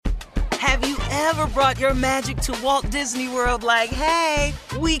Have you ever brought your magic to Walt Disney World like, hey,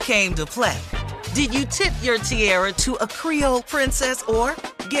 we came to play? Did you tip your tiara to a Creole princess or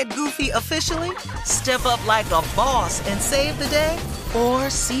get goofy officially? Step up like a boss and save the day? Or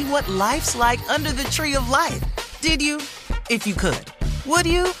see what life's like under the tree of life? Did you? If you could. Would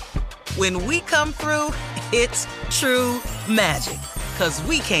you? When we come through, it's true magic. 'Cause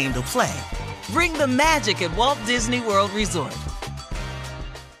we came to play. Bring the magic at Walt Disney World Resort.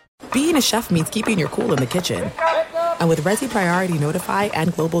 Being a chef means keeping your cool in the kitchen. And with Resi Priority Notify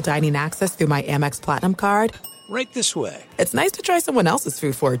and Global Dining Access through my Amex Platinum card, right this way. It's nice to try someone else's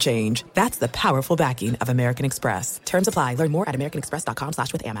food for a change. That's the powerful backing of American Express. Terms apply. Learn more at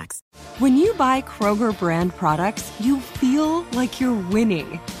americanexpress.com/withAmex. When you buy Kroger brand products, you feel like you're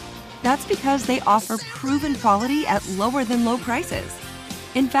winning. That's because they offer proven quality at lower than low prices.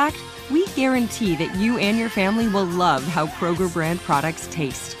 In fact, we guarantee that you and your family will love how Kroger brand products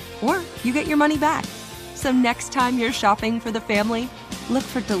taste. Or you get your money back. So next time you're shopping for the family, look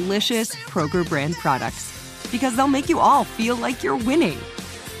for delicious Kroger brand products. Because they'll make you all feel like you're winning.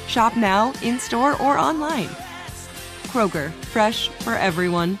 Shop now, in-store, or online. Kroger, fresh for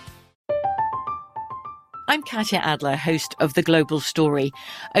everyone. I'm Katya Adler, host of The Global Story.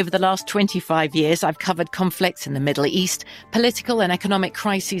 Over the last 25 years, I've covered conflicts in the Middle East, political and economic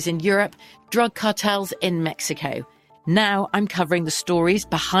crises in Europe, drug cartels in Mexico. Now I'm covering the stories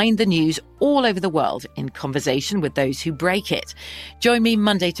behind the news all over the world in conversation with those who break it. Join me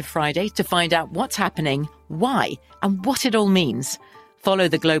Monday to Friday to find out what's happening, why, and what it all means. Follow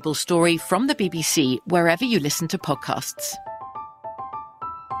The Global Story from the BBC wherever you listen to podcasts.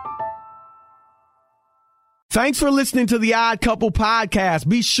 Thanks for listening to the Odd Couple podcast.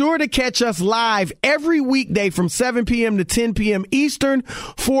 Be sure to catch us live every weekday from 7 p.m. to 10 p.m. Eastern,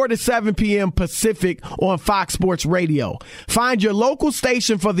 4 to 7 p.m. Pacific on Fox Sports Radio. Find your local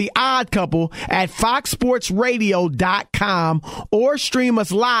station for the Odd Couple at foxsportsradio.com or stream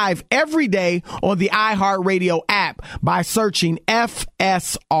us live every day on the iHeartRadio app by searching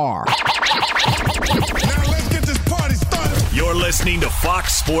FSR. Now let's get this party started. You're listening to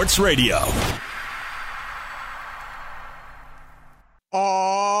Fox Sports Radio. Oh,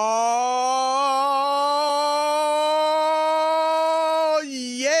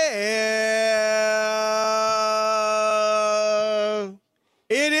 yeah.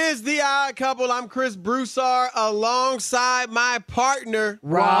 It is the Odd Couple. I'm Chris Broussard alongside my partner,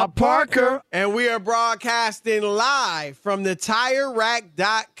 Rob Parker. And we are broadcasting live from the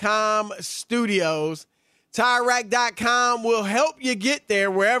TireRack.com studios. TireRack.com will help you get there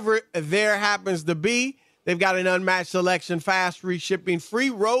wherever there happens to be. They've got an unmatched selection, fast free shipping,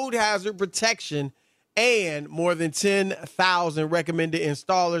 free road hazard protection, and more than 10,000 recommended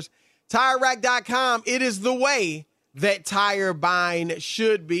installers. TireRack.com, it is the way that tire buying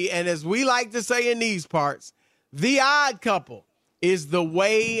should be. And as we like to say in these parts, the Odd Couple is the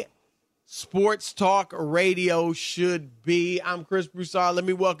way sports talk radio should be. I'm Chris Broussard. Let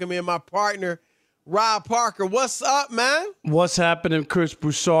me welcome in my partner, Rob Parker. What's up, man? What's happening, Chris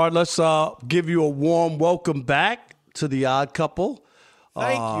Broussard? Let's give you a warm welcome back to the Odd Couple.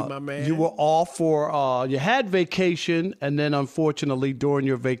 Thank you, my man. You were off for, you had vacation, and then unfortunately during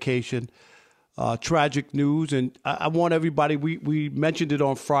your vacation, tragic news. And I want everybody, we mentioned it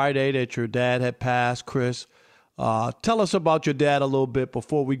on Friday that your dad had passed, Chris. Tell us about your dad a little bit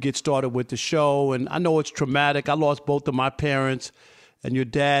before we get started with the show. And I know it's traumatic. I lost both of my parents. And your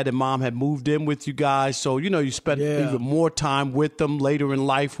dad and mom had moved in with you guys. So, you spent even more time with them later in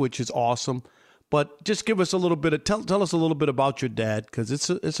life, which is awesome. But just give us a little bit of, tell us a little bit about your dad, because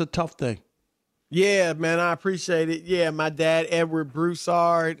it's a tough thing. Yeah, man, I appreciate it. Yeah, my dad, Edward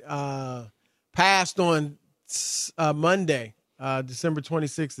Broussard, passed on Monday, December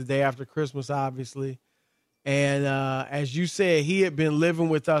 26th, the day after Christmas, obviously. And as you said, he had been living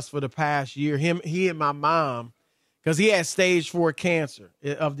with us for the past year. He and my mom, because he had stage 4 cancer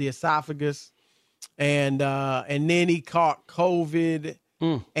of the esophagus, and then he caught COVID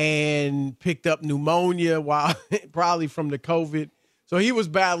and picked up pneumonia while probably from the COVID. So he was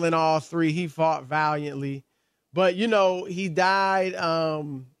battling all three. He fought valiantly, but he died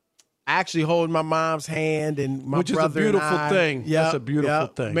actually holding my mom's hand and my Which brother. Which is a beautiful thing. Yep, That's a beautiful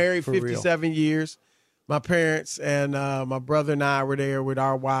thing. Married 57 years. My parents and my brother and I were there with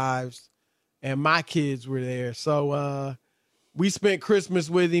our wives. And my kids were there. So we spent Christmas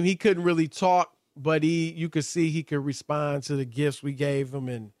with him. He couldn't really talk, but you could see he could respond to the gifts we gave him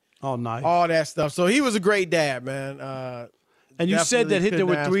and all that stuff. So he was a great dad, man. And you said that there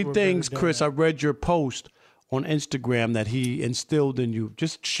were 3 things, Chris. I read your post on Instagram that he instilled in you.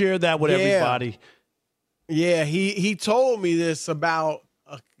 Just share that with everybody. Yeah, he told me this about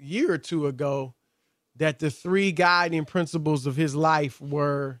a year or two ago that the 3 guiding principles of his life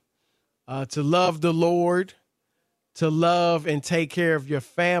were to love the Lord, to love and take care of your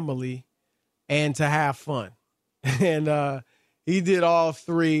family, and to have fun. And he did all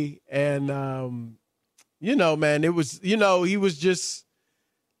 3. And, man, it was, he was just,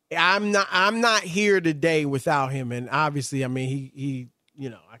 I'm not here today without him. And obviously, I mean, he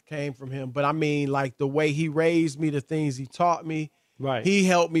I came from him, but I mean, like the way he raised me, the things he taught me. Right. He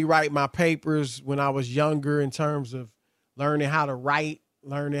helped me write my papers when I was younger in terms of learning how to write,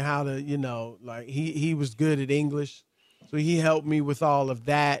 learning how to, like he was good at English. So he helped me with all of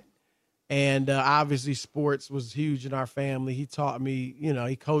that. And obviously sports was huge in our family. He taught me,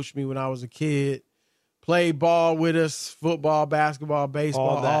 he coached me when I was a kid, played ball with us, football, basketball,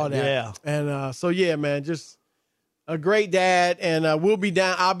 baseball, all that. Yeah. And so, yeah, man, just a great dad. And we'll be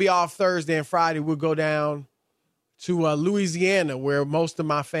down. I'll be off Thursday and Friday. We'll go down to Louisiana, where most of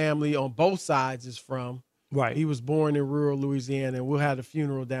my family on both sides is from. Right. He was born in rural Louisiana, and we'll have a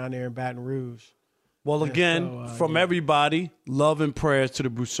funeral down there in Baton Rouge. Well, again, from everybody, love and prayers to the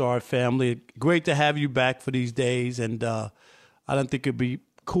Broussard family. Great to have you back for these days, and I don't think it'd be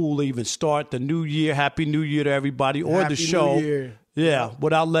cool to even start the new year. Happy New Year to everybody, or Happy the show. New Year. Yeah,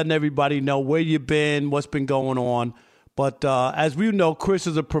 without letting everybody know where you've been, what's been going on. But as we know, Chris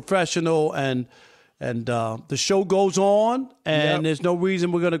is a professional, and the show goes on, and there's no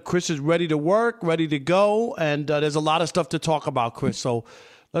reason Chris is ready to work, ready to go, and there's a lot of stuff to talk about, Chris. So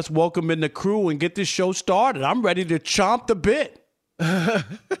let's welcome in the crew and get this show started. I'm ready to chomp the bit.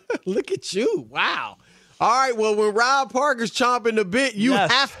 Look at you. Wow. All right, well, when Rob Parker's chomping the bit, you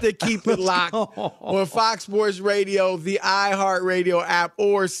have to keep it locked on Fox Sports Radio, the iHeartRadio app,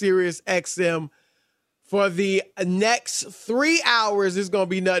 or Sirius XM. For the next 3 hours, it's going to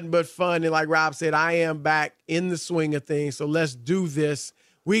be nothing but fun. And like Rob said, I am back in the swing of things, so let's do this.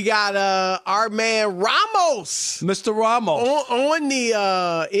 We got our man Ramos. Mr. Ramos. On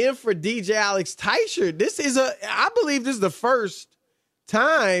the in for DJ Alex Teicher. I believe this is the first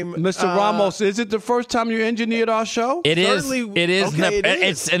time. Mr. Ramos, is it the first time you engineered our show? It is. Okay, It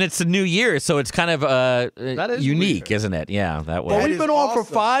is. It's a new year, so it's kind of unique, weird. Isn't it? Yeah, that way. Well, we've been on awesome.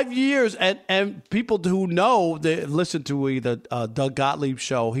 for 5 years, and people who know, they listen to either Doug Gottlieb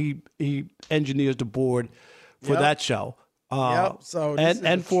show. He engineers the board for that show. So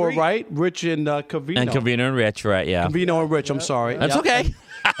and for treat. right, Rich and Covino. And Covino and Rich, right? Yeah. Covino and Rich. I'm sorry. That's okay.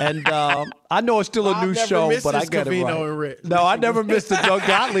 And I know it's still a new never show, missed but I this get it Covino right. and Rich. No, I never missed the Doug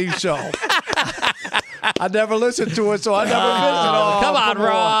Gottlieb show. I never listened to it, so I never missed it. Oh, come on,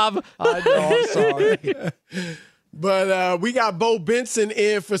 Rob. I know. I'm sorry. But we got Bo Benson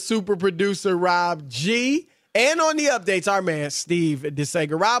in for super producer Rob G. And on the updates, our man Steve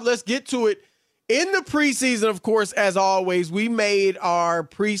DeSager. Rob, let's get to it. In the preseason, of course, as always, we made our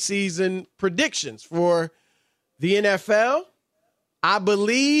preseason predictions for the NFL. I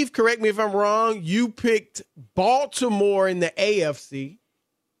believe, correct me if I'm wrong, you picked Baltimore in the AFC.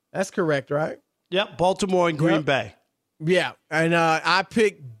 That's correct, right? Yep, Baltimore and Green Bay. Yeah, and I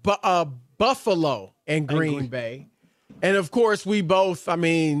picked Buffalo and Green Bay. And, of course, we both,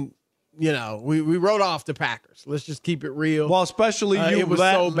 we wrote off the Packers. Let's just keep it real. Well, especially you. It was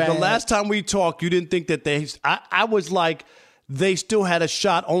so bad. The last time we talked, you didn't think that I was like, they still had a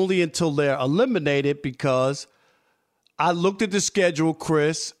shot only until they're eliminated, because I looked at the schedule,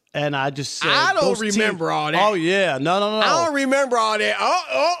 Chris, and I just said, I don't remember all that. Oh, yeah. No. I don't remember all that.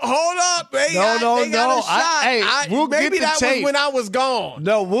 Oh, hold up. They got a shot. We'll maybe get the that tape. was when I was gone.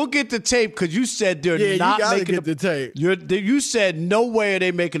 No, we'll get the tape, because you said they're not you gotta making get the tape. You said no way are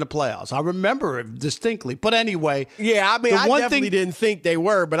they making the playoffs. I remember it distinctly. But anyway. Yeah, I definitely didn't think they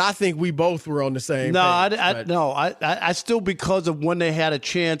were, but I think we both were on the same page. I still, because of when they had a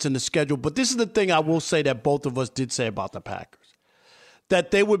chance in the schedule. But this is the thing I will say that both of us did say about the Packers.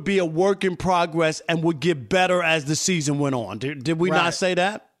 That they would be a work in progress and would get better as the season went on. Did we not say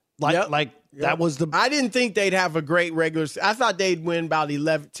that? That was the. I didn't think they'd have a great regular. I thought they'd win about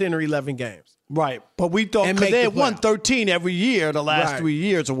 10 or 11 games. Right, but we thought, because they had won 13 every year the last 3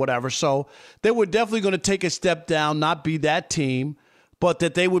 years or whatever, so they were definitely going to take a step down, not be that team, but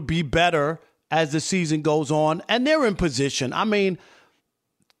that they would be better as the season goes on, and they're in position. I mean,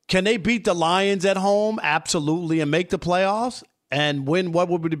 can they beat the Lions at home? Absolutely, and make the playoffs? And win, what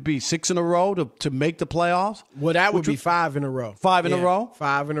would it be, 6 in a row to make the playoffs? Well, that would be 5 in a row. 5 in a row?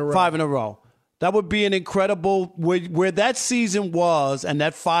 5 in a row. 5 in a row. That would be an incredible, where that season was, and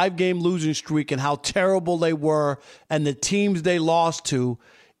that 5-game losing streak, and how terrible they were, and the teams they lost to,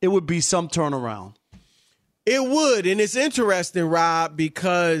 it would be some turnaround. It would, and it's interesting, Rob,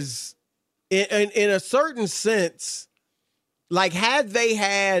 because in a certain sense, like, had they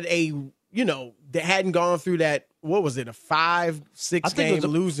had they hadn't gone through that, what was it, a 5-6 game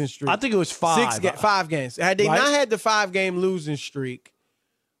losing streak? I think it was 5. 5 games. Had they not had the 5-game losing streak,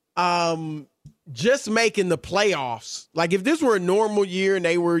 just making the playoffs, like if this were a normal year and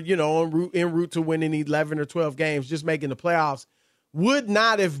they were, en route to winning 11 or 12 games, just making the playoffs would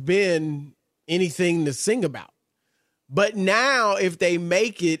not have been anything to sing about. But now if they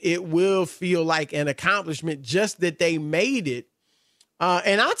make it, it will feel like an accomplishment just that they made it.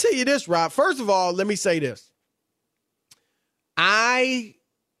 And I'll tell you this, Rob. First of all, let me say this. I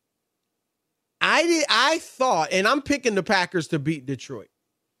thought, and I'm picking the Packers to beat Detroit.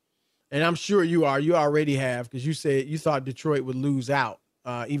 And I'm sure you are. You already have, because you said you thought Detroit would lose out,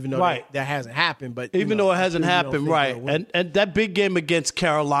 even though that hasn't happened. But even though it hasn't happened, right. And that big game against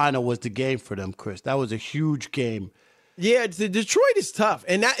Carolina was the game for them, Chris. That was a huge game. Yeah, Detroit is tough.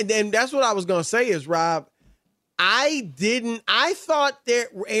 And that's what I was going to say is, Rob, I thought that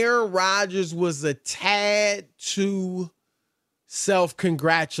Aaron Rodgers was a tad too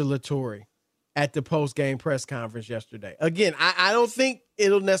self-congratulatory at the post-game press conference yesterday. Again, I don't think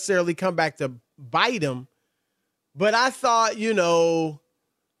it'll necessarily come back to bite him, but I thought, all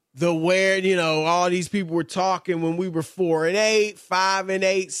these people were talking when we were 4-8,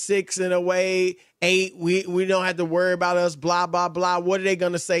 5-8, 6-8, 8. We don't have to worry about us, blah, blah, blah. What are they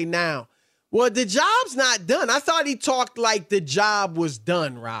going to say now? Well, the job's not done. I thought he talked like the job was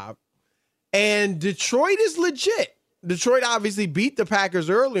done, Rob. And Detroit is legit. Detroit obviously beat the Packers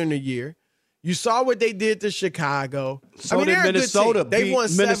earlier in the year. You saw what they did to Chicago. So did Minnesota. They won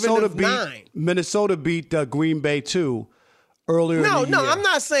 7 of 9. Minnesota beat Green Bay too earlier in the year. No, I'm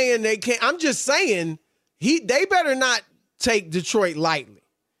not saying they can't. I'm just saying they better not take Detroit lightly.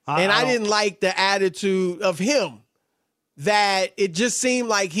 I didn't like the attitude of him, that it just seemed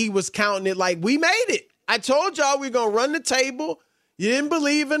like he was counting it like, we made it. I told y'all we we're going to run the table. You didn't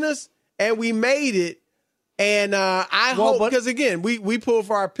believe in us, and we made it. And I hope, because, again, we pull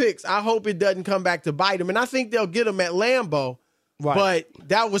for our picks. I hope it doesn't come back to bite him. And I think they'll get him at Lambeau. Right. But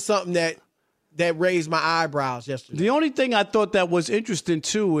that was something that raised my eyebrows yesterday. The only thing I thought that was interesting,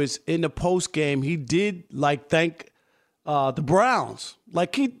 too, is in the postgame, he did, thank the Browns.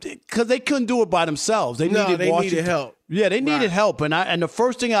 Because they couldn't do it by themselves. They needed help. Yeah, they needed help. And the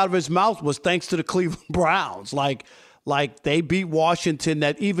first thing out of his mouth was thanks to the Cleveland Browns. Like they beat Washington,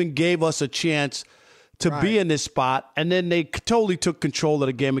 that even gave us a chance to be in this spot, and then they totally took control of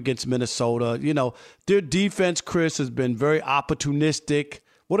the game against Minnesota. Their defense, Chris, has been very opportunistic.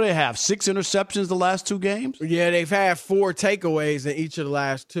 What do they have, 6 interceptions the last 2 games? Yeah, they've had 4 takeaways in each of the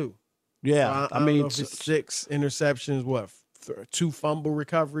last 2. Yeah, I mean, 6 interceptions, 2 fumble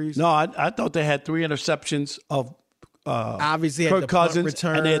recoveries? No, I thought they had 3 interceptions of obviously Kirk Cousins,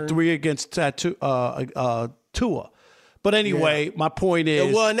 and they had 3 against Tua. But anyway, my point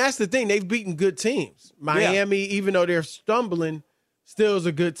is... Well, and that's the thing. They've beaten good teams. Miami, even though they're stumbling, still is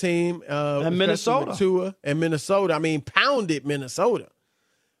a good team. And Minnesota. Tua and Minnesota. I mean, pounded Minnesota.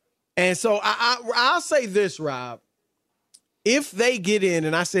 And so I'll say this, Rob. If they get in,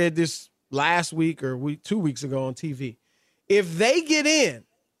 and I said this last week or 2 weeks ago on TV, if they get in,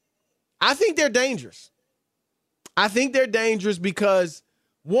 I think they're dangerous. I think they're dangerous because...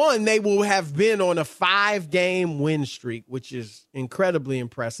 One, they will have been on a 5-game win streak, which is incredibly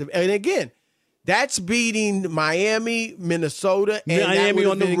impressive. And again, that's beating Miami, Minnesota, and Miami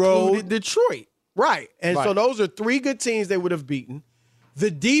on the road, Detroit. Right. And so those are 3 good teams they would have beaten. The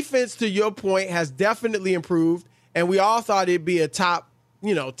defense, to your point, has definitely improved. And we all thought it'd be a top,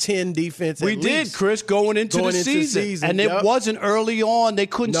 10 defense. We did, Chris, going into the season. And it wasn't early on. They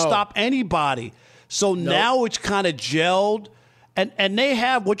couldn't stop anybody. So now it's kind of gelled. And they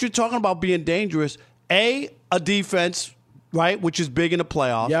have what you're talking about being dangerous. A defense, right, which is big in the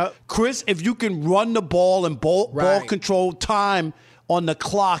playoffs. Yep. Chris, if you can run the ball and ball control time on the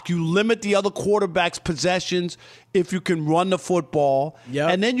clock, you limit the other quarterback's possessions if you can run the football. Yep.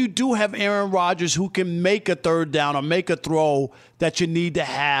 And then you do have Aaron Rodgers who can make a third down or make a throw that you need to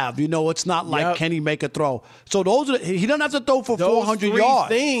have. It's not like can he make a throw. So he doesn't have to throw for 400 yards. Those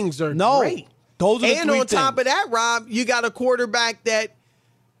 3 things are great. Those are the 3 and on top of that, Rob, you got a quarterback that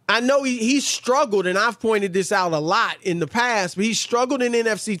I know he's struggled, and I've pointed this out a lot in the past, but he's struggled in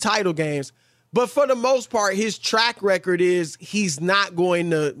NFC title games. But for the most part, his track record is he's not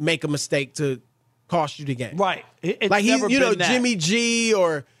going to make a mistake to cost you the game. Right. Like he's, Jimmy G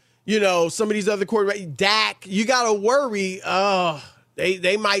or, some of these other quarterbacks, Dak, you got to worry,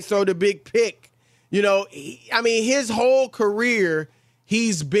 they might throw the big pick. His whole career,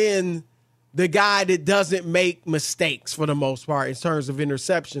 he's been the guy that doesn't make mistakes for the most part in terms of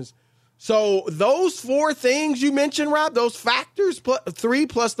interceptions. So those 4 things you mentioned, Rob, those factors, 3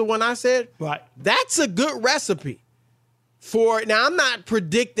 plus the one I said, right? That's a good recipe for. Now, I'm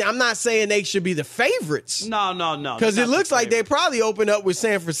not saying they should be the favorites. No. Because it looks like they probably open up with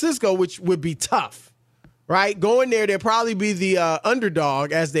San Francisco, which would be tough, right? Going there, they'll probably be the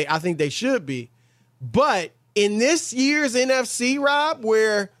underdog, as I think they should be. But in this year's NFC, Rob,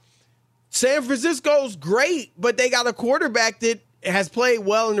 where San Francisco's great, but they got a quarterback that has played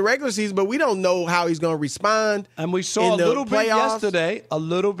well in the regular season, but we don't know how he's going to respond. And we saw a little bit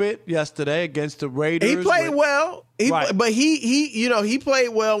yesterday against the Raiders. He played well, but he played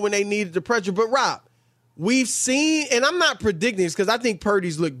well when they needed the pressure. But Rob, we've seen, and I'm not predicting this because I think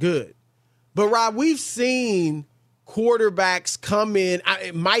Purdy's look good, but Rob, we've seen quarterbacks come in.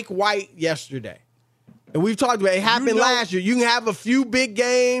 Mike White yesterday, and we've talked about it. Happened last year. You can have a few big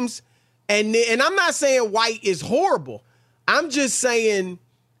games, and I'm not saying White is horrible. I'm just saying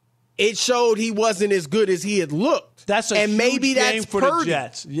it showed he wasn't as good as he had looked. That's a huge game for the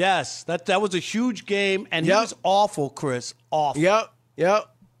Jets. Yes, that was a huge game, and he was awful, Chris. Awful.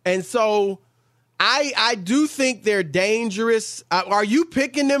 Yep. And so I do think they're dangerous. Are you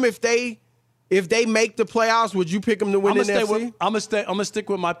picking them if they make the playoffs? Would you pick them to win the NFC? I'm gonna stick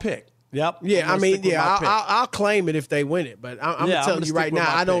with my pick. Yep. Yeah, I'll claim it if they win it, but I'm telling you right now,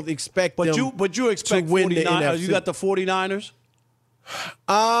 I don't expect them. But you expect to win 49ers? the NFC. You got the 49ers.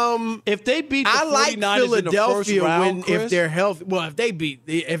 If they beat the 49ers Philadelphia in the first round, if they're healthy. Well, if they beat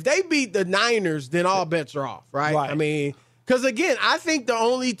the Niners, then all bets are off, right? I mean, because again, I think the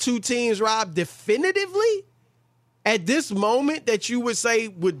only 2 teams, Rob, definitively at this moment that you would say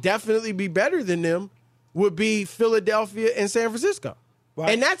would definitely be better than them would be Philadelphia and San Francisco.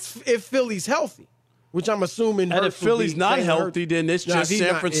 Right. And that's if Philly's healthy, which I'm assuming. And if Philly's not healthy, then it's just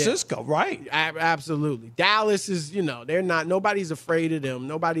San Francisco, right? Absolutely. Dallas is, they're not. Nobody's afraid of them.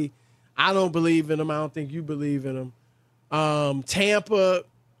 I don't believe in them. I don't think you believe in them. Tampa,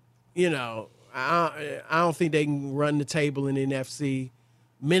 I don't think they can run the table in the NFC.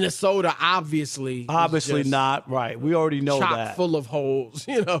 Minnesota, obviously not, right? We already know that. Full of holes,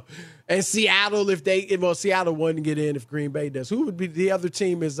 And Seattle, Seattle wouldn't get in if Green Bay does. Who would be the other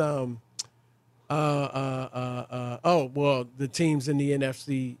team? Is the teams in the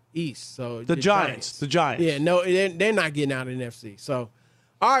NFC East. So the Giants. The Giants. Yeah, no, they're not getting out of the NFC. So,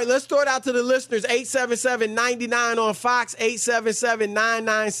 all right, let's throw it out to the listeners. 877-99 on Fox.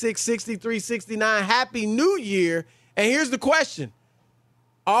 877-996-6369. Happy New Year! And here's the question.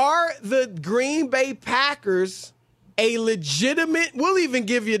 Are the Green Bay Packers a legitimate, we'll even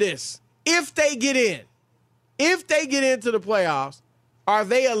give you this, if they get into the playoffs, are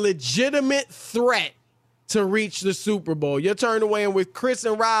they a legitimate threat to reach the Super Bowl? Your turn to weigh in with Chris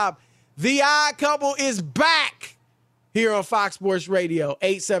and Rob. The Odd Couple is back here on Fox Sports Radio,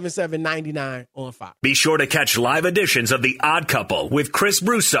 877-99 on Fox. Be sure to catch live editions of The Odd Couple with Chris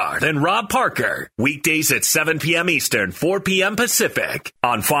Broussard and Rob Parker. Weekdays at 7 p.m. Eastern, 4 p.m. Pacific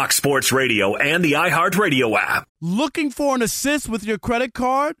on Fox Sports Radio and the iHeartRadio app. Looking for an assist with your credit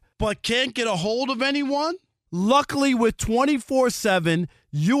card, but can't get a hold of anyone? Luckily, with 24/7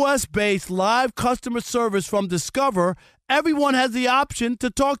 U.S.-based live customer service from Discover, everyone has the option to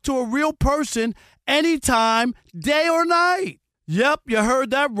talk to a real person anytime, day or night. Yep, you heard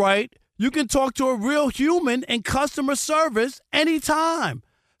that right. You can talk to a real human in customer service anytime.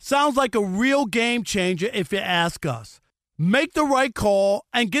 Sounds like a real game changer if you ask us. Make the right call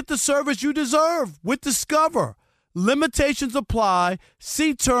and get the service you deserve with Discover. Limitations apply.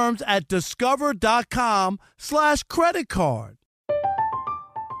 See terms at discover.com/credit card.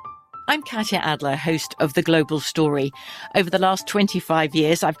 I'm Katya Adler, host of The Global Story. Over the last 25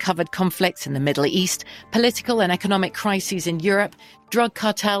 years, I've covered conflicts in the Middle East, political and economic crises in Europe, drug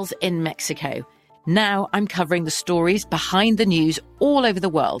cartels in Mexico. Now I'm covering the stories behind the news all over the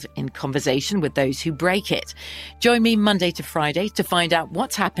world in conversation with those who break it. Join me Monday to Friday to find out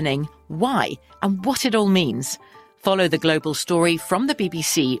what's happening, why, and what it all means. Follow The Global Story from the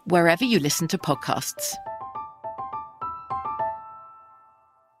BBC wherever you listen to podcasts.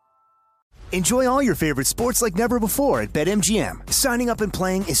 Enjoy all your favorite sports like never before at BetMGM. Signing up and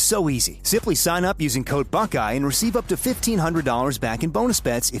playing is so easy. Simply sign up using code Buckeye and receive up to $1,500 back in bonus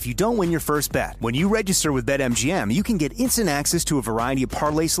bets if you don't win your first bet. When you register with BetMGM, you can get instant access to a variety of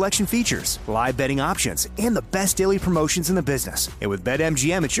parlay selection features, live betting options, and the best daily promotions in the business. And with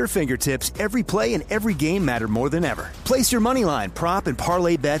BetMGM at your fingertips, every play and every game matter more than ever. Place your moneyline, prop, and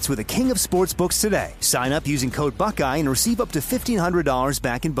parlay bets with the king of sportsbooks today. Sign up using code Buckeye and receive up to $1,500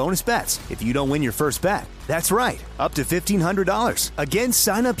 back in bonus bets if you don't win your first bet. That's right, up to $1,500. Again,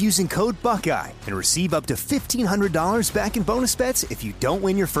 sign up using code Buckeye and receive up to $1,500 back in bonus bets if you don't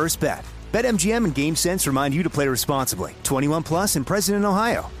win your first bet. BetMGM and GameSense remind you to play responsibly. 21 plus and present in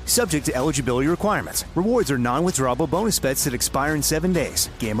Ohio. Subject to eligibility requirements. Rewards are non-withdrawable bonus bets that expire in 7 days.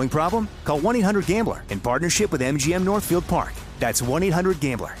 Gambling problem? Call 1-800-GAMBLER in partnership with MGM Northfield Park. That's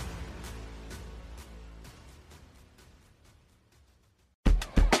 1-800-GAMBLER.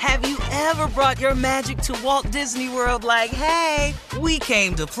 Have you ever brought your magic to Walt Disney World like, hey, we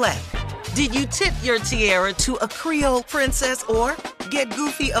came to play? Did you tip your tiara to a Creole princess or get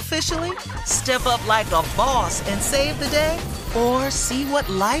goofy officially? Step up like a boss and save the day? Or see what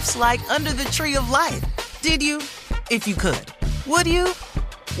life's like under the tree of life? Did you? If you could. Would you?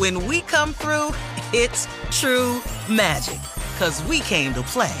 When we come through, it's true magic. 'Cause we came to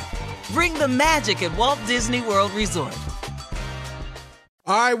play. Bring the magic at Walt Disney World Resort.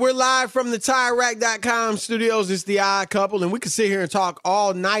 All right, we're live from the TireRack.com studios. It's the Odd Couple, and we can sit here and talk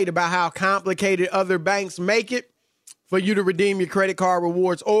all night about how complicated other banks make it for you to redeem your credit card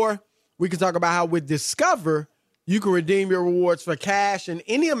rewards, or we can talk about how with Discover, you can redeem your rewards for cash in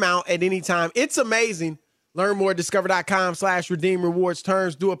any amount at any time. It's amazing. Learn more at discover.com/redeem rewards.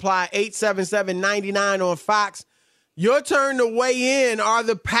 Terms do apply. 877-99 on Fox. Your turn to weigh in. Are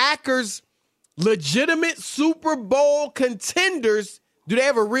the Packers legitimate Super Bowl contenders? Do they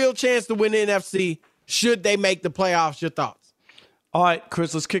have a real chance to win the NFC? Should they make the playoffs? Your thoughts? All right,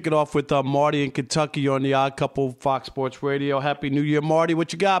 Chris, let's kick it off with Marty in Kentucky on the Odd Couple, Fox Sports Radio. Happy New Year, Marty.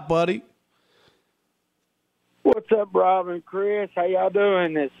 What you got, buddy? What's up, Rob and Chris? How y'all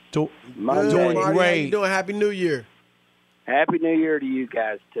doing this Doing Monday? Marty, how you doing? Happy New Year. Happy New Year to you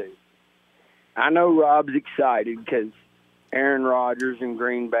guys, too. I know Rob's excited because Aaron Rodgers and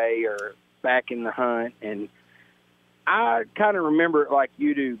Green Bay are back in the hunt, and I kind of remember it like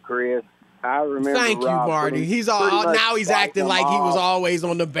you do, Chris. I remember. Thank Rob you, Marty. He's now he's acting like he was always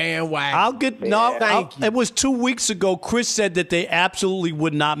on the bandwagon. I'll get Thank you. It was 2 weeks ago. Chris said that they absolutely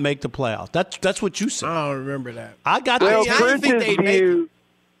would not make the playoffs. That's what you said. I don't remember that. I got well, that.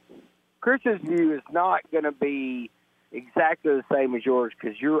 Chris's view is not going to be exactly the same as yours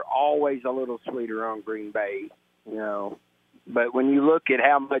because you're always a little sweeter on Green Bay, you know. But when you look at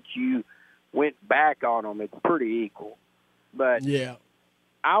how much you went back on them, it's pretty equal. But yeah,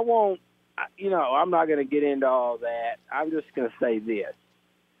 I won't. I'm not going to get into all that. I'm just going to say this.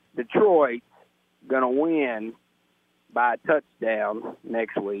 Detroit's going to win by a touchdown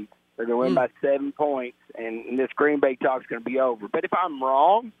next week. They're going to win by 7 points, and this Green Bay talk is going to be over. But if I'm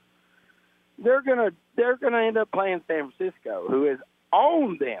wrong, they're going to end up playing San Francisco, who has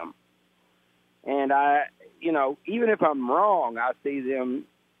owned them. And even if I'm wrong, I see them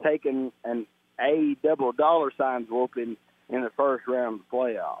taking an A double dollar signs whooping in the first round of the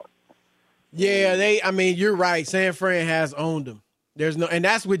playoffs. Yeah, you're right. San Fran has owned them. And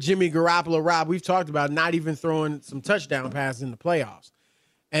that's with Jimmy Garoppolo, Rob. We've talked about not even throwing some touchdown passes in the playoffs.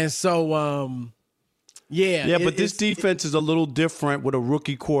 And so, but this defense is a little different with a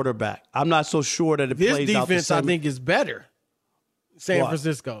rookie quarterback. I'm not so sure that this plays out the defense, same. I think, is better. San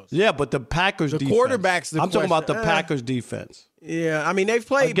Francisco's. Yeah, but the Packers defense. Quarterback's the I'm question. talking about the Packers defense. Yeah, they've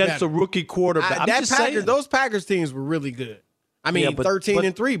played against better. a rookie quarterback. Those Packers teams were really good.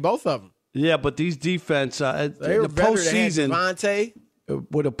 13-3, both of them. Yeah, but these defense, they were the better. postseason, Devontae.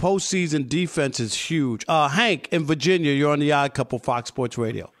 With a postseason defense is huge. Hank in Virginia, you're on the Odd Couple, Fox Sports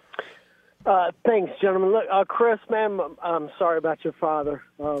Radio. Thanks, gentlemen. Look, Chris, man, I'm sorry about your father.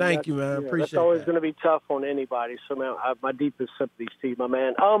 Thank you, man. I appreciate that's always going to be tough on anybody. So, man, I have my deepest sympathies to you, my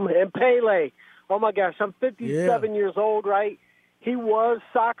man. And Pele, oh, my gosh, I'm 57 years old, right? He was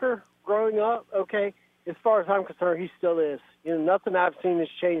soccer growing up, okay? As far as I'm concerned, he still is. Nothing I've seen has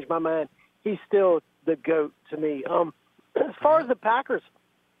changed my mind. He's still the GOAT to me. As far as the Packers,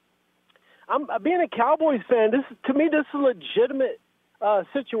 I'm being a Cowboys fan. This is a legitimate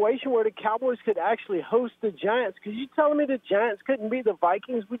situation where the Cowboys could actually host the Giants. Because you telling me the Giants couldn't beat the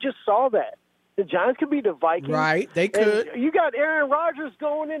Vikings? We just saw that. The Giants could beat the Vikings. Right, they could. And you got Aaron Rodgers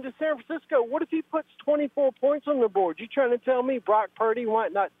going into San Francisco. What if he puts 24 points on the board? You trying to tell me Brock Purdy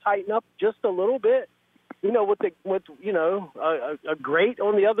might not tighten up just a little bit? With a great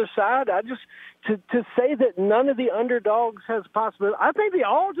on the other side. I just to say that none of the underdogs has a possibility. I think they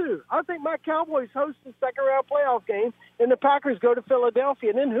all do. I think my Cowboys host the second round playoff game, and the Packers go to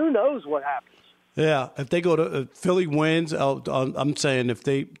Philadelphia, and then who knows what happens. Yeah, if they go to Philly wins, I'm saying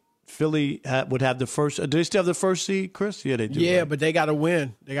Philly would have the first. Do they still have the first seed, Chris? Yeah, they do. Yeah, right? but they got to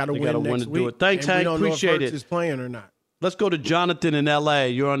win. They got to win next to week. do it. Thanks, Hank. Appreciate know if it. Is playing or not. Let's go to Jonathan in L.A.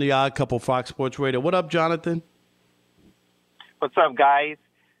 You're on the Odd Couple, Fox Sports Radio. What up, Jonathan? What's up, guys?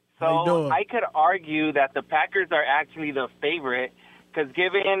 How you doing? I could argue that the Packers are actually the favorite because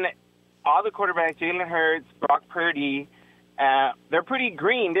given all the quarterbacks, Jalen Hurts, Brock Purdy, they're pretty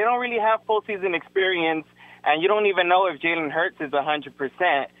green. They don't really have full season experience, and you don't even know if Jalen Hurts is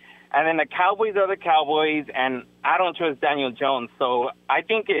 100%. And then the Cowboys are the Cowboys, and I don't trust Daniel Jones. So I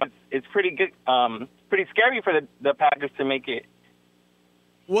think it's pretty good, pretty scary for the Packers to make it.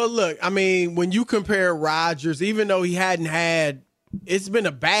 Well, look, I mean, when you compare Rodgers, even though he hadn't had – it's been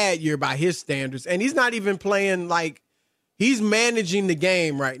a bad year by his standards, and he's not even playing like – he's managing the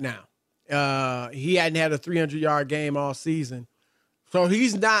game right now. He hadn't had a 300-yard game all season. So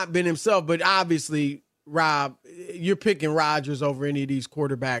he's not been himself, but obviously, Rob, you're picking Rodgers over any of these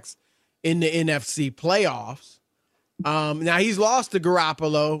quarterbacks in the NFC playoffs. Now, he's lost to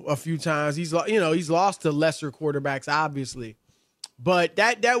Garoppolo a few times. He's lost to lesser quarterbacks, obviously. But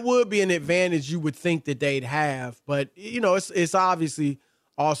that would be an advantage you would think that they'd have. But, it's obviously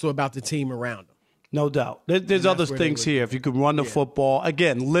also about the team around them. No doubt. There's other things here. If you could run the football,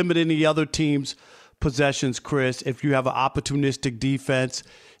 again, limiting the other team's possessions, Chris. If you have an opportunistic defense,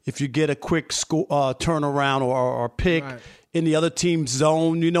 if you get a quick turnaround or pick in the other team's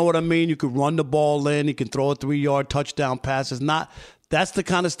zone, you know what I mean? You could run the ball in. You can throw a 3-yard touchdown pass. That's the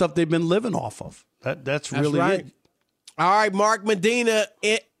kind of stuff they've been living off of. That's really right. it. All right, Mark Medina,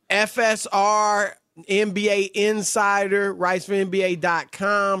 FSR, NBA Insider, writes for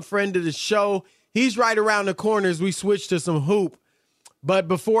NBA.com, friend of the show. He's right around the corner as we switch to some hoop. But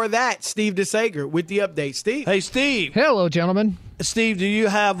before that, Steve DeSager with the update. Steve. Hey, Steve. Hello, gentlemen. Steve, do you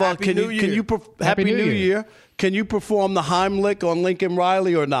have Happy New Year. Happy New Year. Can you perform the Heimlich on Lincoln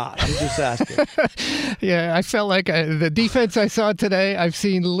Riley or not? I'm just asking. Yeah, I felt like the defense I saw today, I've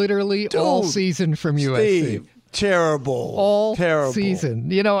seen literally all season from USC. Steve. Terrible. All terrible season.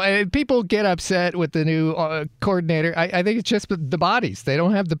 People get upset with the new coordinator. I think it's just the bodies. They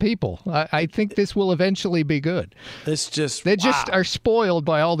don't have the people. I think this will eventually be good. They just are spoiled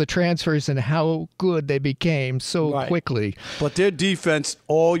by all the transfers and how good they became so quickly. But their defense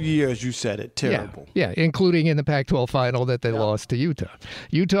all year, as you said it, terrible. Yeah, including in the Pac-12 final that they lost to Utah.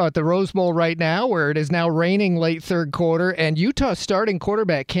 Utah at the Rose Bowl right now, where it is now raining late third quarter, and Utah starting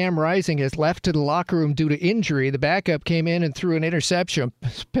quarterback Cam Rising is left to the locker room due to injury. The backup came in and threw an interception.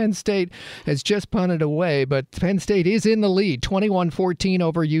 Penn State has just punted away, but Penn State is in the lead, 21-14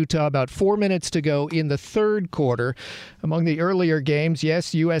 over Utah, about 4 minutes to go in the third quarter. Among the earlier games,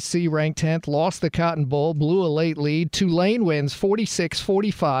 yes, USC ranked 10th, lost the Cotton Bowl, blew a late lead. Tulane wins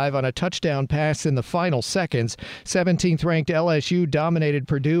 46-45 on a touchdown pass in the final seconds. 17th ranked LSU dominated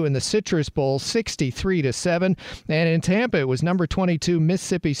Purdue in the Citrus Bowl 63-7. And in Tampa, it was number 22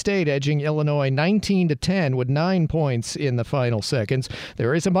 Mississippi State edging Illinois 19-10 with 9 points in the final seconds.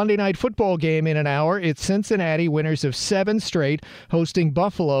 There is a Monday Night Football game in an hour. It's Cincinnati, winners of 7 straight, hosting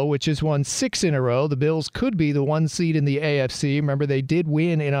Buffalo, which has won 6 in a row. The Bills could be the 1 seed in the AFC. Remember, they did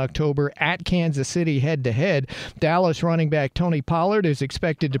win in October at Kansas City head-to-head. Dallas running back Tony Pollard is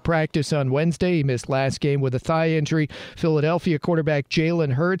expected to practice on Wednesday. He missed last game with a thigh injury. Philadelphia quarterback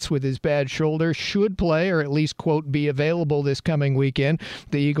Jalen Hurts with his bad shoulder should play, or at least, quote, be available this coming weekend.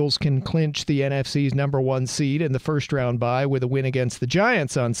 The Eagles can clinch the NFC's number 1 seed in the first-round bye with a win against the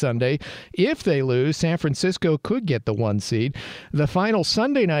Giants on Sunday. If they lose, San Francisco could get the 1 seed. The final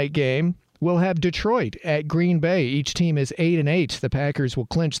Sunday night game will have Detroit at Green Bay. Each team is 8-8. The Packers will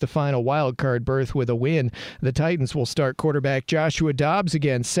clinch the final wild card berth with a win. The Titans will start quarterback Joshua Dobbs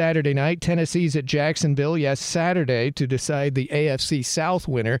again Saturday night. Tennessee's at Jacksonville, yes, Saturday, to decide the AFC South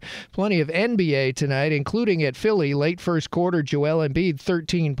winner. Plenty of NBA tonight, including at Philly. Late first quarter, Joel Embiid,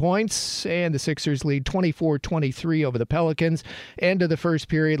 13 points, and the Sixers lead 24-23 over the Pelicans. End of the first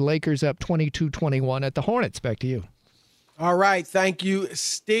period, Lakers up 22-21 at the Hornets. Back to you. All right. Thank you,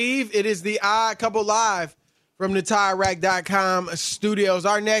 Steve. It is the Odd Couple live from the TireRack.com studios.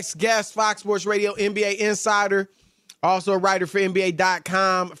 Our next guest, Fox Sports Radio NBA Insider, also a writer for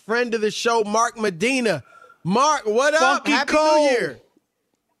NBA.com, friend of the show, Mark Medina. Mark, what up? Happy New Year.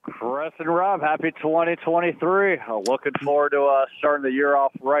 Chris and Rob, happy 2023. Looking forward to starting the year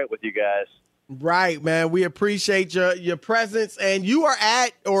off right with you guys. Right, man. We appreciate your presence. And you are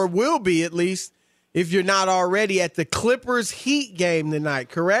at, or will be at least, if you're not already, at the Clippers Heat game tonight,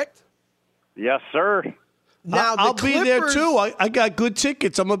 correct? Yes, sir. Now I'll be there too. I got good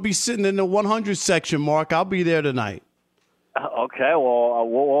tickets. I'm gonna be sitting in the 100 section, Mark. I'll be there tonight. Okay, well,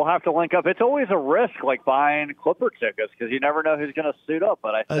 we'll have to link up. It's always a risk, like buying Clipper tickets, because you never know who's going to suit up.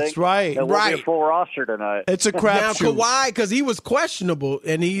 But I think that's right. It will be a full roster tonight. It's a crapshoot. Now Kawhi, because he was questionable,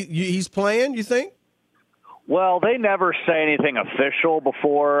 and he's playing. You think? Well, they never say anything official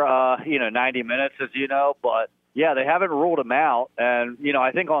before 90 minutes, as you know. But yeah, they haven't ruled him out. And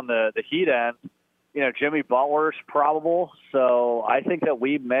I think on the Heat end, Jimmy Butler's probable. So I think that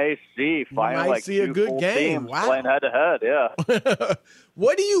we may see finally see a good game. Wow. Playing head-to-head, yeah.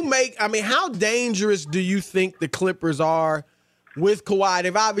 What do you make – I mean, how dangerous do you think the Clippers are with Kawhi?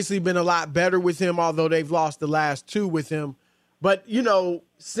 They've obviously been a lot better with him, although they've lost the last 2 with him. But,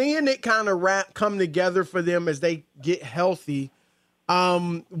 seeing it kind of come together for them as they get healthy,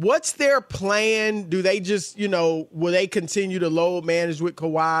 what's their plan? Do they just, will they continue to load manage with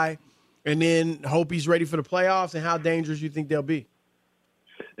Kawhi and then hope he's ready for the playoffs? And how dangerous you think they'll be?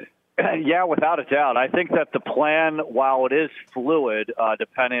 Yeah, without a doubt. I think that the plan, while it is fluid,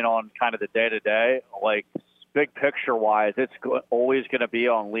 depending on kind of the day-to-day, like big picture-wise, it's always going to be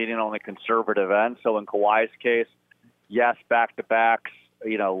on leaning on the conservative end. So in Kawhi's case, yes, back-to-backs,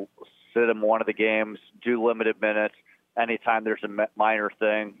 sit in one of the games, do limited minutes. Anytime there's a minor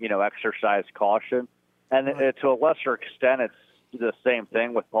thing, exercise caution. And to a lesser extent, it's the same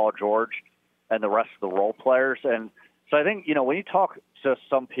thing with Paul George and the rest of the role players. And so I think, when you talk to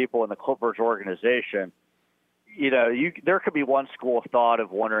some people in the Clippers organization, there could be one school of thought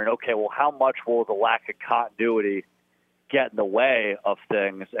of wondering, okay, well, how much will the lack of continuity get in the way of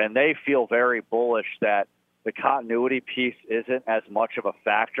things? And they feel very bullish that the continuity piece isn't as much of a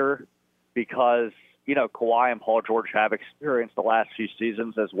factor because, Kawhi and Paul George have experienced the last few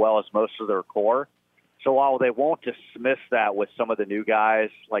seasons as well as most of their core. So while they won't dismiss that with some of the new guys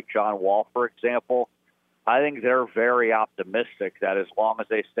like John Wall, for example, I think they're very optimistic that as long as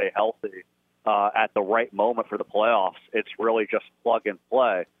they stay healthy at the right moment for the playoffs, it's really just plug and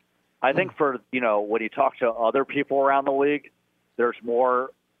play. I think for, when you talk to other people around the league, there's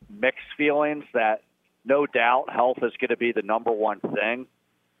more mixed feelings that no doubt health is going to be the number one thing.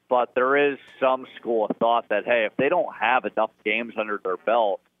 But there is some school of thought that, hey, if they don't have enough games under their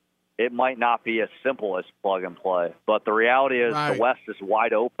belt, it might not be as simple as plug and play. But the reality is the West is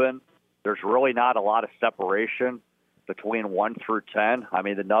wide open. There's really not a lot of separation between 1 through 10. I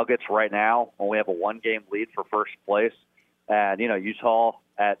mean, the Nuggets right now only have a 1-game lead for first place. And, Utah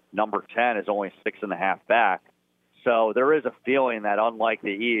at number 10 is only 6.5 back. So there is a feeling that unlike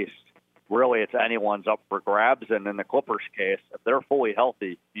the East, really it's anyone's up for grabs. And in the Clippers case, if they're fully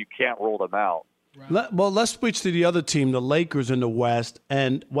healthy, you can't rule them out. Well, let's switch to the other team, the Lakers in the West.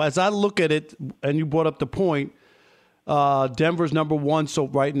 And as I look at it, and you brought up the point, Denver's number 1 so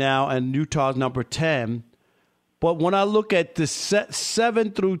right now, and Utah's number 10. But when I look at the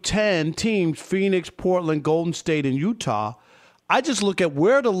 7 through 10 teams, Phoenix, Portland, Golden State, and Utah, I just look at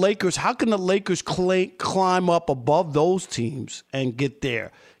where the Lakers, how can the Lakers climb up above those teams and get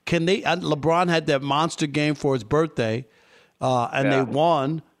there? Can they? LeBron had that monster game for his birthday, and they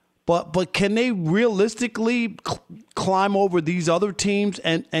won. But can they realistically climb over these other teams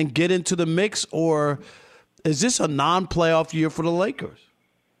and get into the mix, or is this a non-playoff year for the Lakers?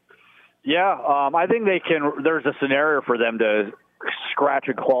 Yeah, I think they can. There's a scenario for them to scratch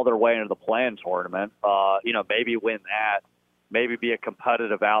and claw their way into the play-in tournament. Maybe win that, maybe be a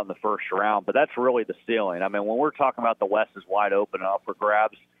competitive out in the first round. But that's really the ceiling. I mean, when we're talking about the West is wide open and up for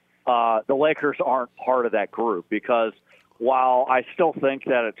grabs, the Lakers aren't part of that group because while I still think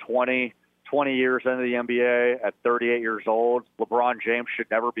that at 20 years into the NBA, at 38 years old, LeBron James should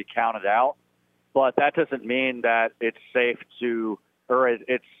never be counted out. But that doesn't mean that it's safe to, or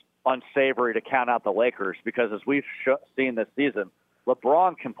it's unsavory to count out the Lakers because as we've seen this season,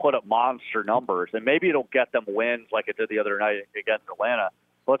 LeBron can put up monster numbers, and maybe it'll get them wins like it did the other night against Atlanta.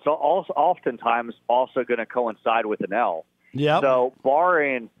 But it's also oftentimes also going to coincide with an L. Yep. So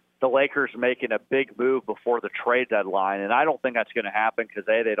barring the Lakers making a big move before the trade deadline, and I don't think that's going to happen because,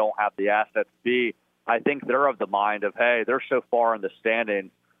 A, they don't have the assets. B, I think they're of the mind of, hey, they're so far in the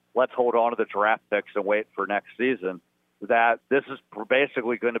standings, let's hold on to the draft picks and wait for next season, that this is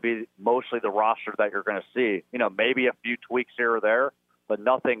basically going to be mostly the roster that you're going to see. Maybe a few tweaks here or there, but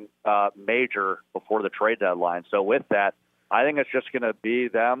nothing major before the trade deadline. So with that, I think it's just going to be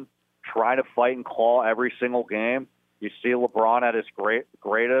them trying to fight and claw every single game. You see LeBron at his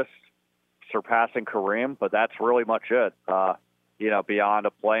greatest, surpassing Kareem, but that's really much it, beyond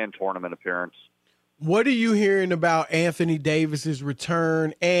a play-in tournament appearance. What are you hearing about Anthony Davis's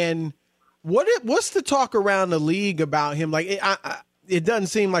return, and what's the talk around the league about him? Like, it doesn't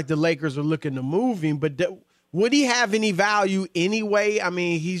seem like the Lakers are looking to move him, but would he have any value anyway? I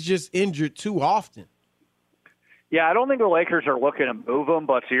mean, he's just injured too often. Yeah, I don't think the Lakers are looking to move him,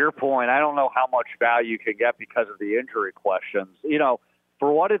 but to your point, I don't know how much value you can get because of the injury questions.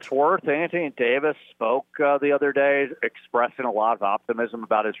 For what it's worth, Anthony Davis spoke the other day, expressing a lot of optimism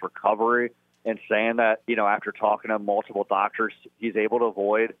about his recovery and saying that, after talking to multiple doctors, he's able to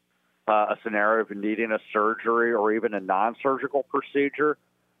avoid a scenario of needing a surgery or even a non-surgical procedure.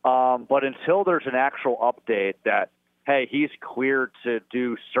 But until there's an actual update that, hey, he's cleared to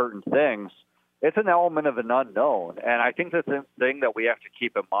do certain things, it's an element of an unknown. And I think the thing that we have to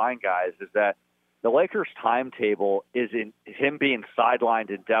keep in mind, guys, is that the Lakers' timetable is in him being sidelined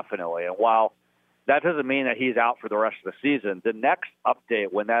indefinitely. And while that doesn't mean that he's out for the rest of the season, the next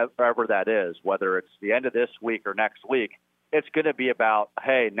update, whenever that is, whether it's the end of this week or next week, it's going to be about,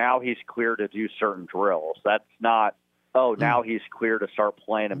 hey, now he's clear to do certain drills. That's not, now he's clear to start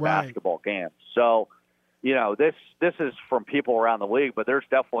playing in basketball games. So, this is from people around the league, but there's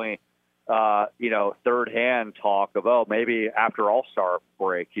definitely, third-hand talk of, maybe after All-Star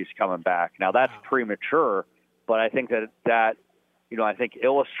break he's coming back. Now, that's premature, but I think that I think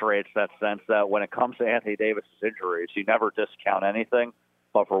illustrates that sense that when it comes to Anthony Davis's injuries, you never discount anything.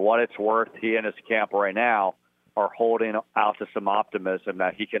 But for what it's worth, he and his camp right now are holding out to some optimism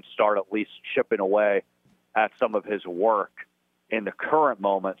that he can start at least chipping away at some of his work in the current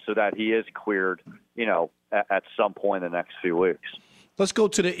moment so that he is cleared, at some point in the next few weeks. Let's go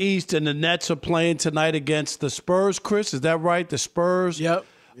to the East, and the Nets are playing tonight against the Spurs, Chris. Is that right? The Spurs? Yep.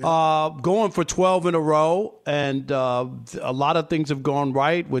 Going for 12 in a row, and a lot of things have gone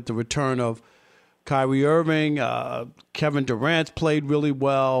right with the return of Kyrie Irving. Kevin Durant's played really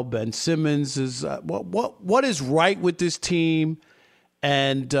well. Ben Simmons is what is right with this team?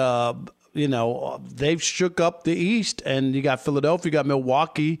 And they've shook up the East, and you got Philadelphia, you got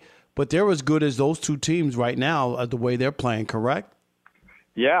Milwaukee, but they're as good as those two teams right now the way they're playing. Correct?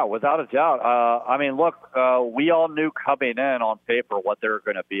 Yeah, without a doubt. Look, we all knew coming in on paper what they were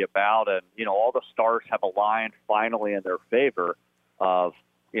going to be about, and all the stars have aligned finally in their favor. Of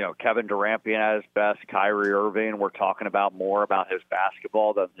Kevin Durant being at his best, Kyrie Irving. We're talking about more about his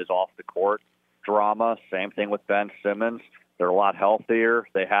basketball than his off the court drama. Same thing with Ben Simmons. They're a lot healthier.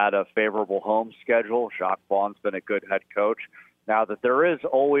 They had a favorable home schedule. Jacques Vaughn's been a good head coach. Now that there is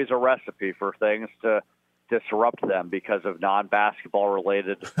always a recipe for things to disrupt them because of non-basketball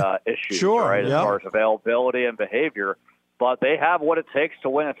related issues, sure, right? Yep. As far as availability and behavior. But they have what it takes to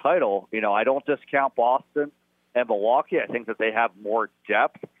win a title. I don't discount Boston and Milwaukee. I think that they have more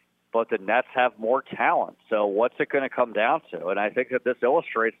depth, but the Nets have more talent. So what's it going to come down to? And I think that this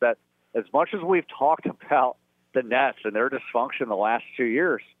illustrates that as much as we've talked about the Nets and their dysfunction the last 2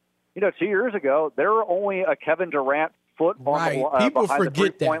 years, 2 years ago, they were only a Kevin Durant foot on behind the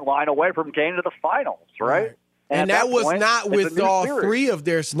three-point line away from getting to the finals, right? And that was not with all three of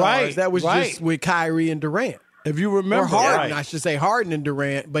their stars. Right, that was just with Kyrie and Durant. If you remember. Or Harden, I should say Harden and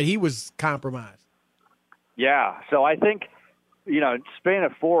Durant, but he was compromised. Yeah, so I think, spinning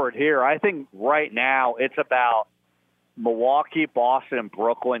it forward here, I think right now it's about Milwaukee, Boston, and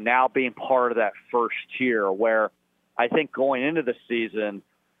Brooklyn now being part of that first tier where I think going into the season,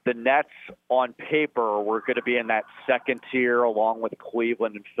 the Nets on paper were going to be in that second tier along with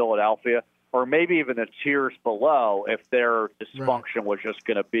Cleveland and Philadelphia, or maybe even the tiers below if their dysfunction was just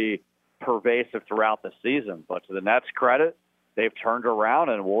going to be pervasive throughout the season. But to the Nets' credit, they've turned around,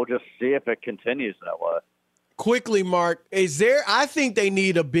 and we'll just see if it continues that way. Quickly, Mark, I think they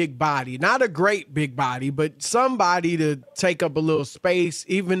need a big body, not a great big body, but somebody to take up a little space,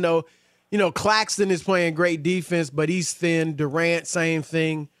 even though, Claxton is playing great defense, but he's thin. Durant, same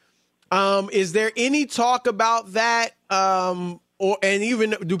thing. Is there any talk about that? And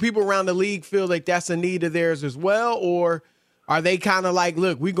even do people around the league feel like that's a need of theirs as well? Or are they kind of like,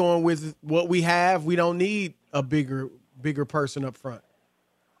 look, we're going with what we have. We don't need a bigger person up front.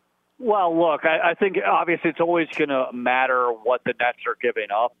 Well, look, I think obviously it's always going to matter what the Nets are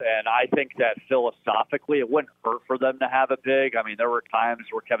giving up, and I think that philosophically it wouldn't hurt for them to have a big. I mean, there were times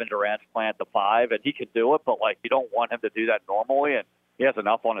where Kevin Durant's playing at the 5, and he could do it, but, you don't want him to do that normally, and he has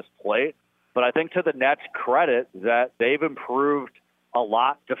enough on his plate. But I think to the Nets' credit that they've improved a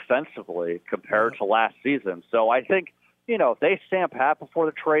lot defensively compared to last season. So I think, if they stand pat before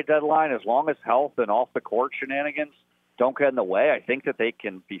the trade deadline, as long as health and off-the-court shenanigans don't get in the way, I think that they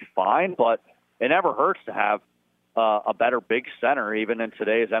can be fine, but it never hurts to have a better big center even in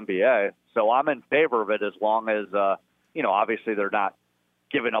today's NBA. So I'm in favor of it as long as, obviously they're not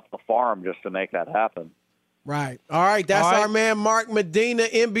giving up the farm just to make that happen. Right. All right. That's our man, Mark Medina,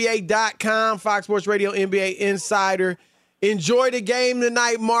 NBA.com, Fox Sports Radio, NBA Insider. Enjoy the game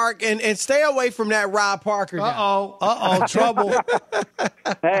tonight, Mark, and stay away from that Rob Parker guy. Trouble.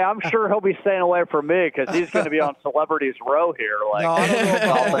 Hey, I'm sure he'll be staying away from me because he's going to be on Celebrities Row here. No, I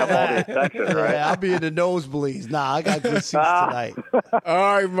don't know about that. Section, right? Yeah, I'll be in the nosebleeds. Nah, I got good seats tonight.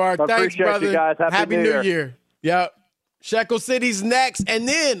 All right, Mark. Thanks, brother. You guys. Happy New Year. Yep. Shekel City's next, and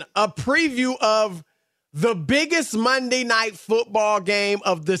then a preview of the biggest Monday night football game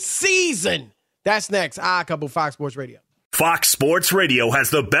of the season. That's next. Couple Fox Sports Radio. Fox Sports Radio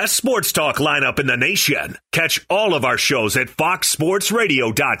has the best sports talk lineup in the nation. Catch all of our shows at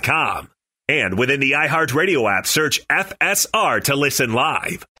foxsportsradio.com. And within the iHeartRadio app, search FSR to listen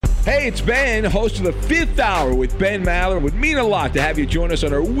live. Hey, it's Ben, host of the Fifth Hour with Ben Maller. It would mean a lot to have you join us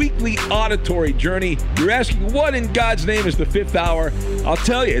on our weekly auditory journey. You're asking, what in God's name is the Fifth Hour? I'll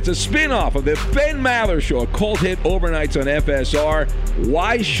tell you, it's a spin-off of the Ben Maller Show, a cult hit overnights on FSR.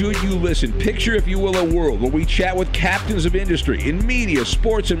 Why should you listen? Picture, if you will, a world where we chat with captains of industry in media,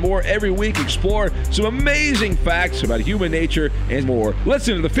 sports, and more every week. Explore some amazing facts about human nature and more.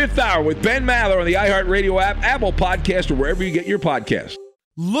 Listen to the Fifth Hour with Ben Maller on the iHeartRadio app, Apple Podcast, or wherever you get your podcasts.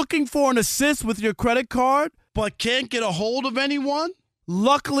 Looking for an assist with your credit card, but can't get a hold of anyone?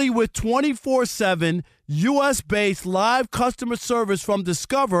 Luckily, with 24/7 U.S.-based live customer service from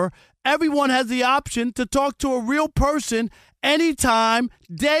Discover, everyone has the option to talk to a real person anytime,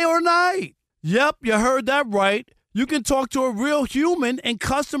 day or night. Yep, you heard that right. You can talk to a real human in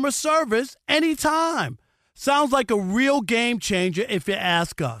customer service anytime. Sounds like a real game changer if you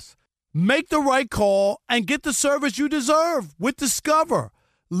ask us. Make the right call and get the service you deserve with Discover.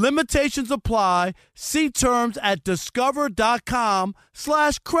 Limitations apply. See terms at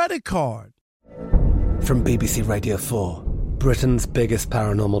discover.com/creditcard. From BBC Radio 4, Britain's biggest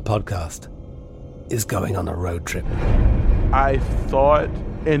paranormal podcast is going on a road trip. I thought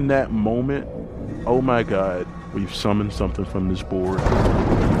in that moment, oh my God, we've summoned something from this board.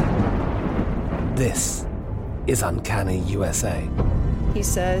 This is Uncanny USA. He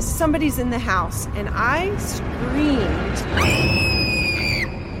says, somebody's in the house, and I screamed.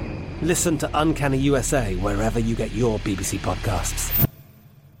 Listen to Uncanny USA wherever you get your BBC podcasts,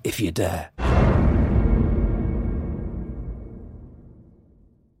 if you dare.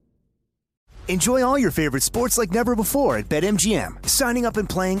 Enjoy all your favorite sports like never before at BetMGM. Signing up and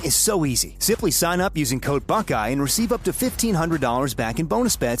playing is so easy. Simply sign up using code Buckeye and receive up to $1,500 back in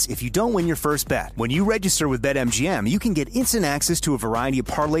bonus bets if you don't win your first bet. When you register with BetMGM, you can get instant access to a variety of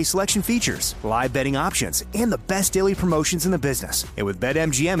parlay selection features, live betting options, and the best daily promotions in the business. And with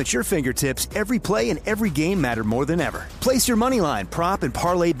BetMGM at your fingertips, every play and every game matter more than ever. Place your moneyline, prop, and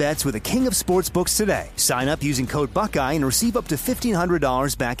parlay bets with the king of sportsbooks today. Sign up using code Buckeye and receive up to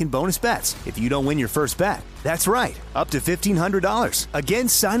 $1,500 back in bonus bets if you don't win your first bet. That's right, up to $1,500. Again,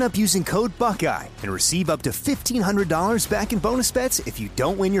 sign up using code Buckeye and receive up to $1,500 back in bonus bets if you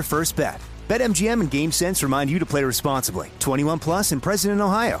don't win your first bet. BetMGM and GameSense remind you to play responsibly. 21 plus and present in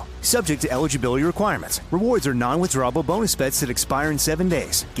Ohio. Subject to eligibility requirements. Rewards are non-withdrawable bonus bets that expire in 7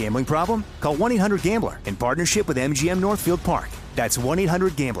 days. Gambling problem? Call 1-800-GAMBLER in partnership with MGM Northfield Park. That's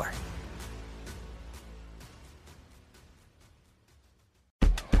 1-800-GAMBLER.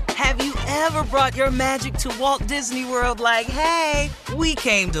 Have you ever brought your magic to Walt Disney World like, hey, we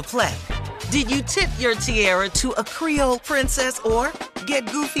came to play? Did you tip your tiara to a Creole princess or get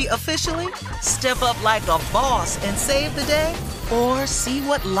goofy officially? Step up like a boss and save the day? Or see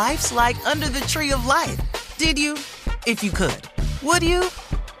what life's like under the tree of life? Did you? If you could. Would you?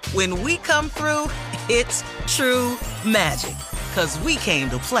 When we come through, it's true magic. 'Cause we came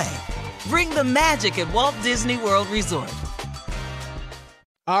to play. Bring the magic at Walt Disney World Resort.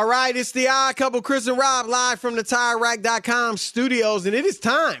 All right, it's the Odd Couple, Chris and Rob, live from the TireRack.com studios, and it is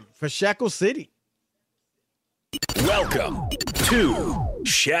time for Shekel City. Welcome to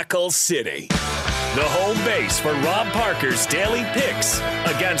Shekel City, the home base for Rob Parker's daily picks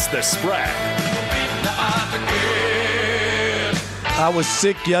against the spread. I was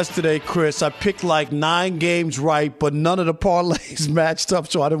sick yesterday, Chris. I picked like 9 games right, but none of the parlays matched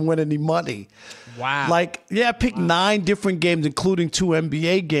up, so I didn't win any money. Wow. I picked 9 different games, including 2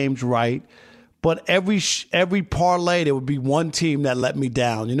 NBA games right, but every parlay, there would be one team that let me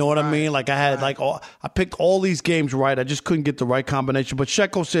down. You know what I mean? Like I had I picked all these games right. I just couldn't get the right combination. But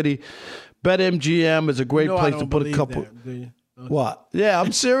Shekel City, BetMGM is a great place to put a couple. What? Yeah,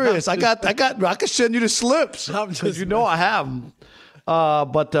 I'm serious. I can send you the slips because you know I have them.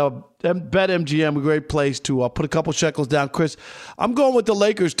 But BetMGM, a great place to put a couple shekels down. Chris, I'm going with the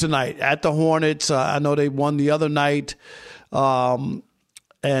Lakers tonight at the Hornets. I know they won the other night, and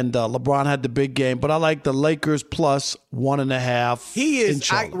LeBron had the big game. But I like the Lakers plus 1.5. He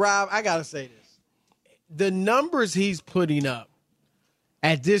is, Rob, I got to say this. The numbers he's putting up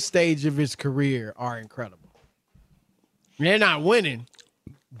at this stage of his career are incredible. They're not winning.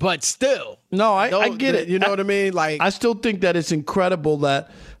 But still. No, I get it. You know what I mean? Like, I still think that it's incredible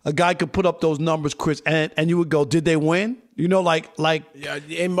that a guy could put up those numbers, Chris, and you would go, did they win? You know, like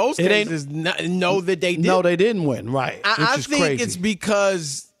in most cases, no, that they didn't. No, they didn't win, right. I think it's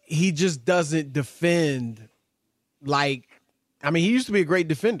because he just doesn't defend like he used to be a great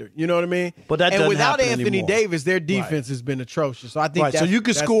defender. You know what I mean? But that doesn't without happen Anthony anymore. Davis, their defense has been atrocious. So I think so you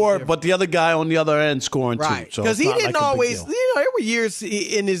can score, but the other guy on the other end scoring too. Right, So because it's he not didn't like a big always. deal. There were years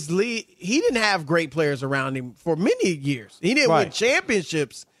in his league he didn't have great players around him for many years. He didn't win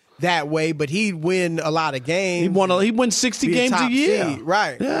championships that way, but he'd win a lot of games. He wins 60 be a games a top year. seed.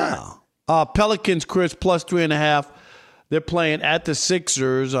 Right. Yeah. Right. Pelicans, Chris, plus 3.5. They're playing at the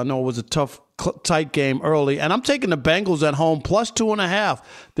Sixers. I know it was a tough, tight game early. And I'm taking the Bengals at home, plus 2.5.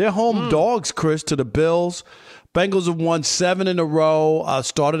 They're home dogs, Chris, to the Bills. Bengals have won 7 in a row.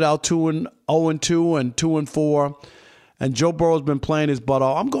 Started out 0-2 and 2-4. And Joe Burrow's been playing his butt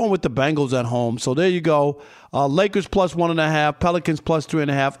off. I'm going with the Bengals at home. So there you go. Lakers plus 1.5, Pelicans plus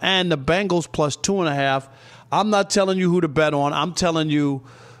 3.5, and the Bengals plus 2.5. I'm not telling you who to bet on. I'm telling you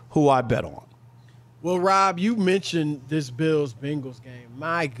who I bet on. Well, Rob, you mentioned this Bills-Bengals game.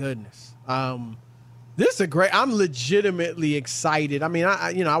 My goodness. This is a great – I'm legitimately excited. I mean,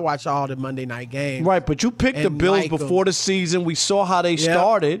 I watch all the Monday night games. Right, but you picked the Bills before the season. We saw how they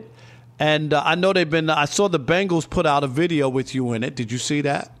started. And I know they've been – I saw the Bengals put out a video with you in it. Did you see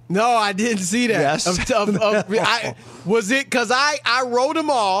that? No, I didn't see that. Yes. Was it because I wrote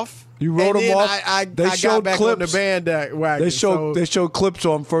them off. You wrote them off. I got back on the bandwagon. They showed clips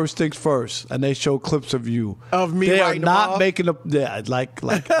on First Things First, and they show clips of you. Of me They are writing them not off? making a like.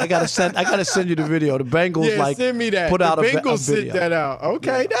 I gotta send you the video. The Bengals send me that. put the out a Bengals video. sent that out.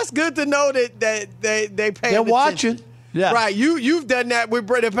 Okay, that's good to know that they pay. They're watching. Yeah. Right. You've done that with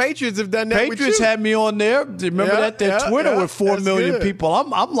the Patriots have done that. Patriots with you. had me on there. Remember that? Their Twitter with 4 million good. people.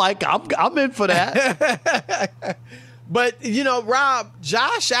 I'm in for that. But, Rob,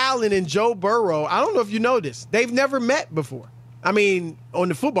 Josh Allen and Joe Burrow, I don't know if you know this. They've never met before. I mean, on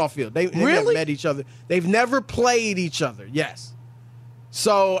the football field. They never met each other. They've never played each other. Yes.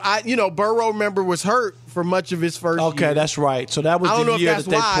 So, Burrow, remember, was hurt for much of his first year. Okay, that's right. So that was the year that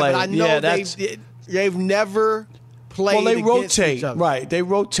they played. But I know they've never played they against rotate, each other. right? They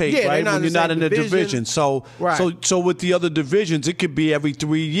rotate, Yeah, right? they're not When you're not in the division. So, Right. so with the other divisions, it could be every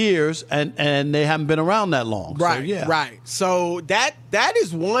 3 years, and they haven't been around that long. Right, So, yeah. right. So that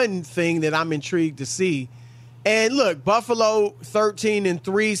is one thing that I'm intrigued to see. And look, Buffalo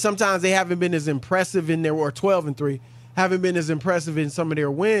 13-3. Sometimes they haven't been as impressive in their, or 12-3, haven't been as impressive in some of their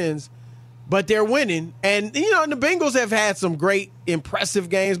wins, but they're winning. And the Bengals have had some great, impressive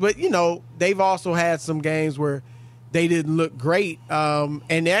games, but they've also had some games where they didn't look great.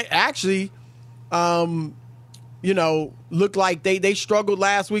 And that actually, looked like they struggled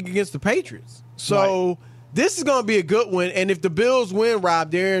last week against the Patriots. So this is going to be a good one. And if the Bills win,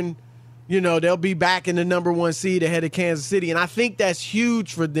 Rob, they'll be back in the number 1 seed ahead of Kansas City. And I think that's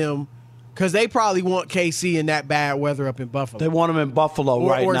huge for them because they probably want KC in that bad weather up in Buffalo. They want them in Buffalo,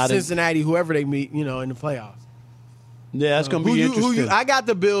 right? Or Cincinnati, whoever they meet, in the playoffs. Yeah, that's going to be interesting. I got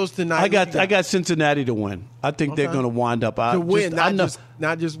the Bills tonight. I got Cincinnati to win. I think they're going to wind up to win,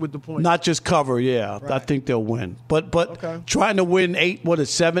 not just with the points. Not just cover, yeah. Right. I think they'll win. But trying to win 8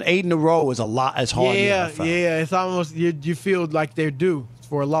 in a row is a lot. It's hard. Yeah, it's almost you feel like they're due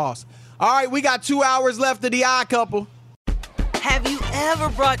for a loss. All right, we got 2 hours left of the Odd Couple. Have you ever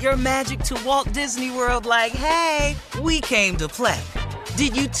brought your magic to Walt Disney World like, hey, we came to play?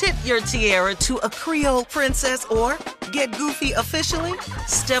 Did you tip your tiara to a Creole princess or get goofy officially?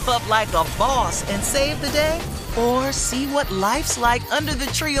 Step up like a boss and save the day? Or see what life's like under the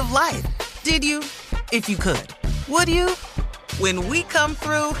tree of life? Did you? If you could. Would you? When we come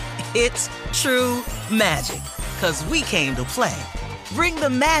through, it's true magic. 'Cause we came to play. Bring the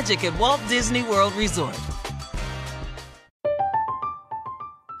magic at Walt Disney World Resort.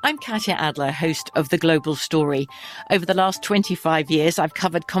 I'm Katya Adler, host of The Global Story. Over the last 25 years, I've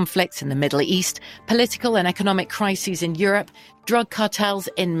covered conflicts in the Middle East, political and economic crises in Europe, drug cartels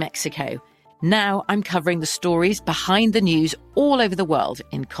in Mexico. Now I'm covering the stories behind the news all over the world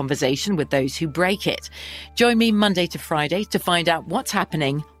in conversation with those who break it. Join me Monday to Friday to find out what's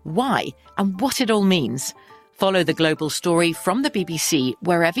happening, why, and what it all means. Follow The Global Story from the BBC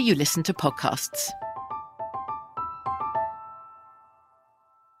wherever you listen to podcasts.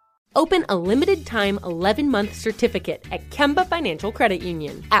 Open a limited-time 11-month certificate at Kemba Financial Credit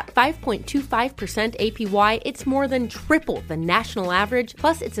Union. At 5.25% APY, it's more than triple the national average,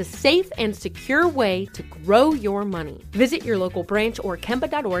 plus it's a safe and secure way to grow your money. Visit your local branch or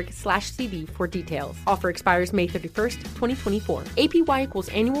kemba.org/cb for details. Offer expires May 31st, 2024. APY equals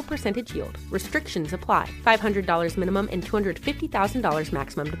annual percentage yield. Restrictions apply. $500 minimum and $250,000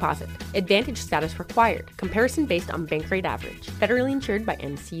 maximum deposit. Advantage status required. Comparison based on bank rate average. Federally insured by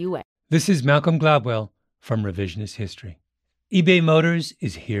NCUA. This is Malcolm Gladwell from Revisionist History. eBay Motors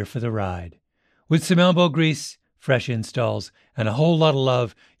is here for the ride. With some elbow grease, fresh installs, and a whole lot of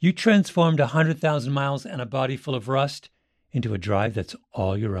love, you transformed 100,000 miles and a body full of rust into a drive that's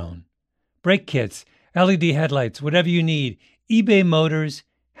all your own. Brake kits, LED headlights, whatever you need, eBay Motors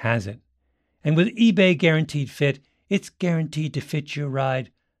has it. And with eBay Guaranteed Fit, it's guaranteed to fit your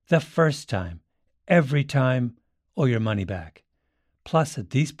ride the first time, every time, or your money back. Plus, at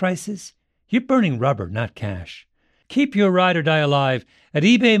these prices, you're burning rubber, not cash. Keep your ride or die alive at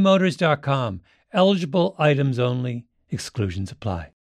ebaymotors.com. Eligible items only. Exclusions apply.